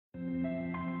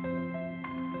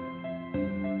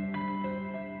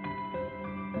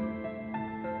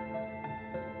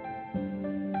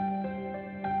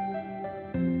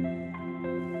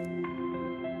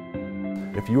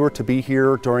If you were to be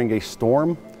here during a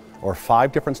storm or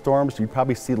 5 different storms, you'd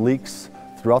probably see leaks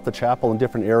throughout the chapel in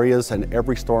different areas, and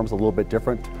every storm's a little bit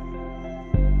different.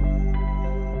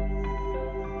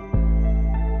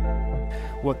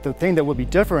 What the thing that will be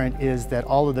different is that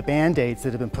all of the band-aids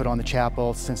that have been put on the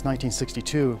chapel since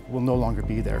 1962 will no longer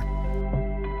be there.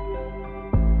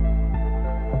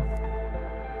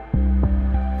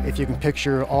 If you can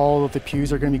picture, all of the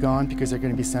pews are going to be gone because they're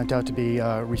going to be sent out to be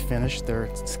refinished.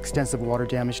 There's extensive water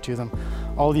damage to them.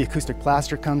 All the acoustic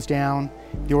plaster comes down.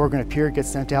 The organ up here gets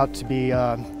sent out to be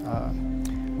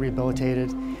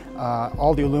rehabilitated.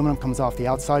 All the aluminum comes off the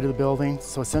outside of the building.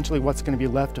 So essentially what's going to be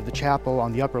left of the chapel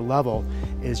on the upper level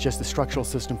is just the structural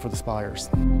system for the spires.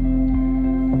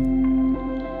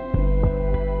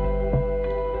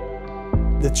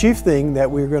 The chief thing that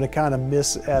we're going to kind of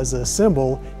miss as a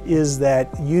symbol is that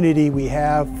unity we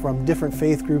have from different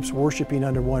faith groups worshiping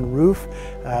under one roof,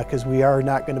 because we are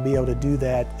not going to be able to do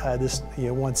that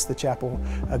once the chapel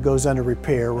goes under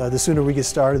repair. The sooner we get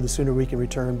started, the sooner we can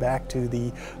return back to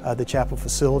the chapel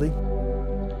facility.